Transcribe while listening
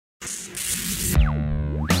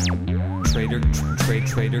Trader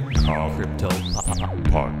Cobb Crypto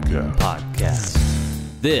Podcast.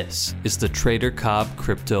 This is the Trader Cobb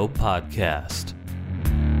Crypto Podcast.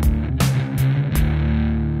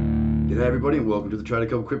 G'day everybody and welcome to the Trader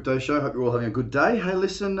Cobb Crypto Show. Hope you're all having a good day. Hey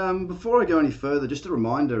listen, before I go any further, just a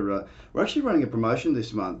reminder, we're actually running a promotion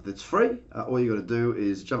this month. It's free. All you got to do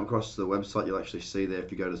is jump across to the website. You'll actually see there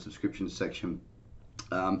if you go to the subscription section.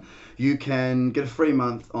 You can get a free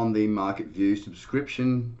month on the Market View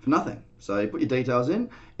subscription for nothing. So you put your details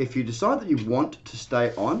in. If you decide that you want to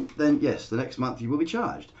stay on, then yes, the next month you will be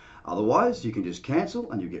charged. Otherwise, you can just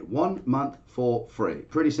cancel and you get 1 month for free.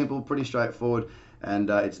 Pretty simple, pretty straightforward, and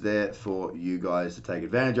it's there for you guys to take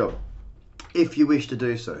advantage of if you wish to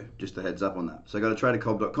do so. Just a heads up on that. So go to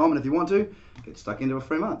tradercobb.com, and if you want to, get stuck into a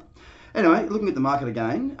free month. Anyway, looking at the market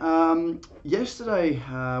again, yesterday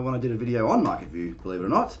when I did a video on Market View, believe it or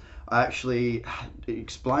not, I actually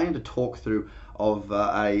explained a talk through of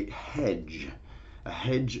a hedge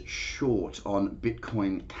short on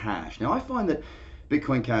Bitcoin Cash. Now I find that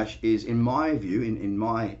Bitcoin Cash is, in my view, in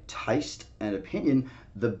my taste and opinion,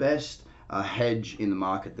 the best hedge in the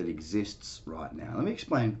market that exists right now. Let me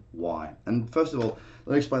explain why. And first of all,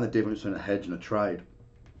 let me explain the difference between a hedge and a trade.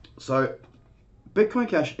 So Bitcoin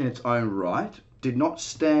Cash in its own right did not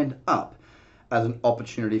stand up as an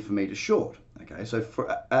opportunity for me to short. Okay, so if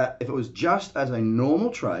it was just as a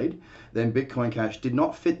normal trade, then Bitcoin Cash did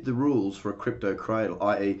not fit the rules for a crypto cradle,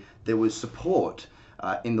 i.e. there was support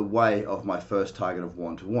in the way of my first target of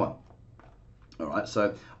 1-to-1. All right,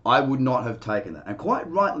 so I would not have taken that. And quite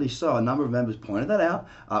rightly so, a number of members pointed that out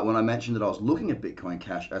when I mentioned that I was looking at Bitcoin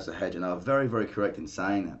Cash as a hedge, and they were very, very correct in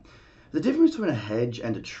saying that. The difference between a hedge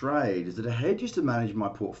and a trade is that a hedge is to manage my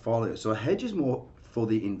portfolio. So a hedge is more for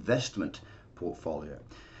the investment portfolio.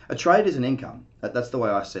 A trade is an income. That's the way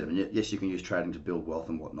I see it. I mean, yes, you can use trading to build wealth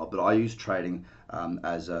and whatnot, but I use trading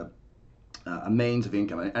as a means of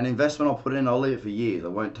income. An investment I'll put in, I'll leave it for years. I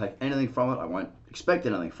won't take anything from it. I won't expect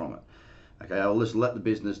anything from it. Okay, I'll just let the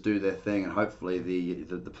business do their thing, and hopefully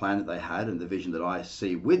the plan that they had and the vision that I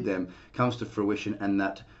see with them comes to fruition, and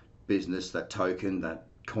that business, that token, that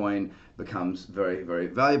coin becomes very, very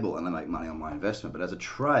valuable, and I make money on my investment. But as a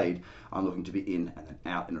trade, I'm looking to be in and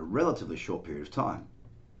out in a relatively short period of time.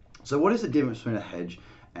 So what is the difference between a hedge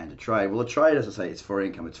and a trade? Well, a trade, as I say, it's for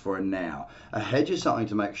income, it's for a now. A hedge is something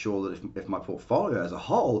to make sure that if my portfolio as a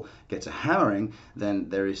whole gets a hammering, then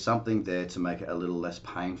there is something there to make it a little less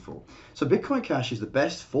painful. So Bitcoin Cash is the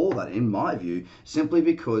best for that, in my view, simply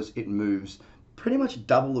because it moves pretty much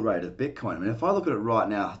double the rate of Bitcoin. I mean, if I look at it right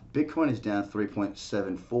now, Bitcoin is down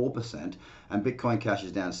 3.74% and Bitcoin Cash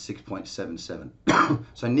is down 6.77%.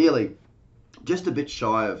 So nearly just a bit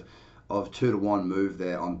shy of 2-to-1 move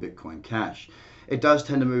there on Bitcoin Cash. It does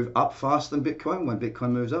tend to move up faster than Bitcoin when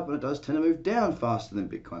Bitcoin moves up, and it does tend to move down faster than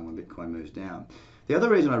Bitcoin when Bitcoin moves down. The other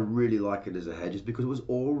reason I really like it as a hedge is because it was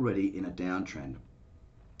already in a downtrend.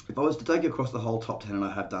 If I was to take you across the whole top 10, and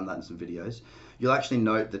I have done that in some videos, you'll actually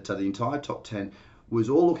note that the entire top 10 was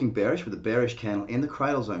all looking bearish with a bearish candle in the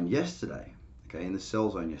cradle zone yesterday, okay, in the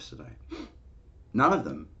sell zone yesterday. None of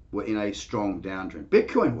them were in a strong downtrend.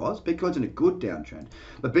 Bitcoin's in a good downtrend,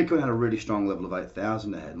 but Bitcoin had a really strong level of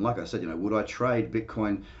 8,000 ahead. And like I said, would I trade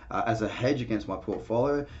Bitcoin as a hedge against my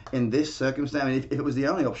portfolio in this circumstance? I mean, if it was the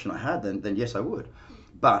only option I had, then yes, I would.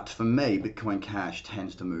 But for me, Bitcoin Cash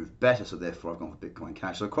tends to move better, so therefore I've gone for Bitcoin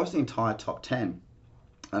Cash. So across the entire top 10,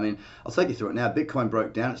 I mean, I'll take you through it now. Bitcoin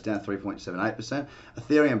broke down, it's down 3.78%.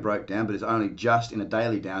 Ethereum broke down, but it's only just in a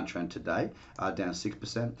daily downtrend today, down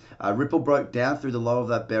 6%. Ripple broke down through the low of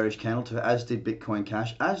that bearish candle, as did Bitcoin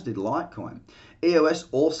Cash, as did Litecoin. EOS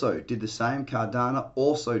also did the same. Cardano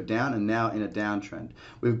also down and now in a downtrend.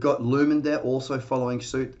 We've got Lumen there also following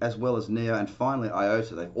suit, as well as Neo, and finally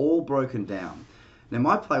IOTA. They've all broken down. Now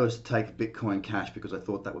my play was to take Bitcoin Cash because I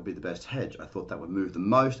thought that would be the best hedge. I thought that would move the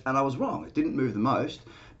most, and I was wrong. It didn't move the most,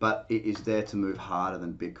 but it is there to move harder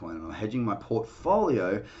than Bitcoin. And I'm hedging my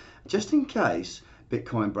portfolio just in case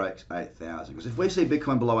Bitcoin breaks 8,000. Because if we see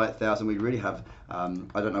Bitcoin below 8,000, we really have, I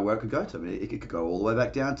don't know where it could go to. I mean, it could go all the way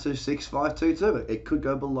back down to 6,522. It could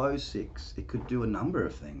go below 6. It could do a number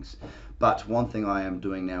of things. But one thing I am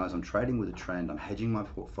doing now is I'm trading with a trend. I'm hedging my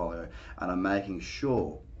portfolio, and I'm making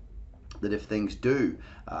sure that if things do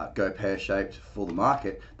go pear-shaped for the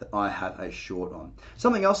market, that I have a short on.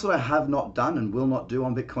 Something else that I have not done and will not do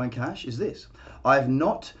on Bitcoin Cash is this. I have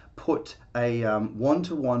not put a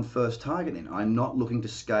 1-to-1 first target in. I'm not looking to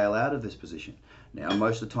scale out of this position. Now,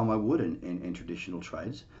 most of the time I would in traditional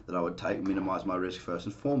trades that I would take, minimize my risk first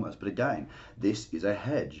and foremost. But again, this is a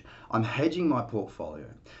hedge. I'm hedging my portfolio.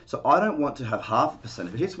 So I don't want to have 0.5%.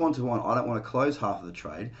 If it hits 1-to-1, I don't want to close half of the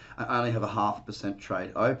trade and only have a 0.5%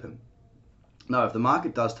 trade open. No, if the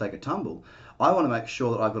market does take a tumble, I want to make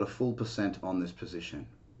sure that I've got a full percent on this position.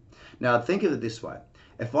 Now, think of it this way.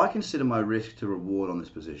 If I consider my risk to reward on this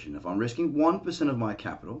position, if I'm risking 1% of my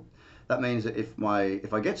capital, that means that if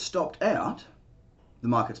I get stopped out, the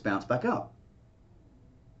market's bounce back up.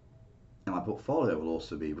 And my portfolio will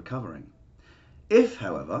also be recovering. If,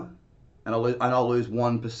 however, and I'll lose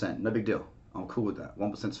 1%, no big deal. I'm cool with that.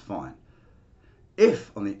 1%'s fine.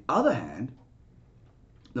 If, on the other hand,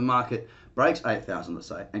 the market breaks 8,000, let's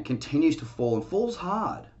say, and continues to fall and falls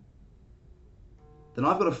hard, then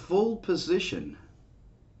I've got a full position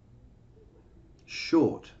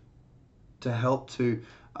short to help to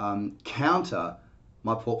counter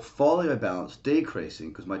my portfolio balance decreasing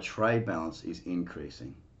because my trade balance is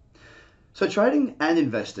increasing. So trading and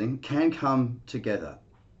investing can come together.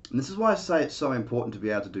 And this is why I say it's so important to be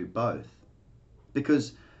able to do both.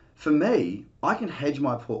 Because for me, I can hedge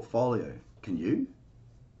my portfolio. Can you?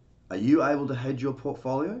 Are you able to hedge your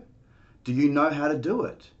portfolio? Do you know how to do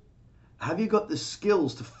it? Have you got the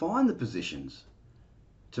skills to find the positions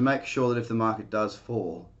to make sure that if the market does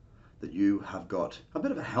fall, that you have got a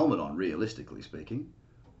bit of a helmet on, realistically speaking?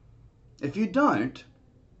 If you don't,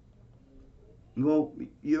 well,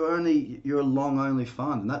 you're a long-only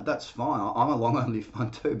fund, and that's fine. I'm a long-only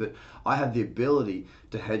fund too, but I have the ability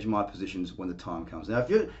to hedge my positions when the time comes. Now, if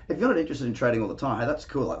you're not interested in trading all the time, hey, that's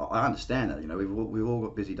cool. I understand that. You know, we've all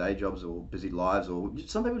got busy day jobs or busy lives, or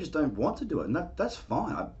some people just don't want to do it, and that's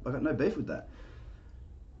fine. I've got no beef with that.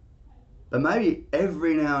 But maybe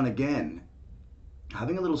every now and again,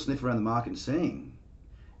 having a little sniff around the market and seeing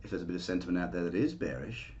if there's a bit of sentiment out there that is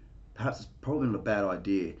bearish, perhaps it's probably not a bad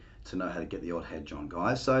idea to know how to get the odd hedge on,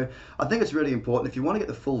 guys. So I think it's really important. If you want to get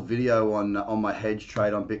the full video on my hedge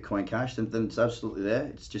trade on Bitcoin Cash, then it's absolutely there.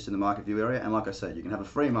 It's just in the Market View area. And like I said, you can have a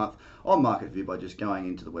free month on Market View by just going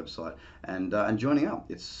into the website and joining up.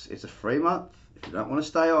 It's a free month. If you don't want to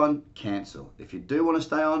stay on, cancel. If you do want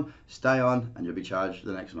to stay on, and you'll be charged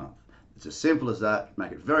the next month. It's as simple as that.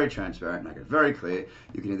 Make it very transparent, make it very clear.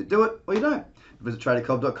 You can either do it or you don't. Visit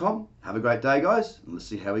tradercobb.com. Have a great day, guys. And let's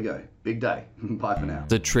see how we go. Big day. Bye for now.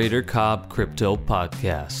 The Trader Cobb Crypto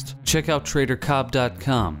Podcast. Check out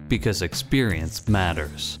tradercobb.com because experience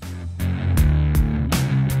matters.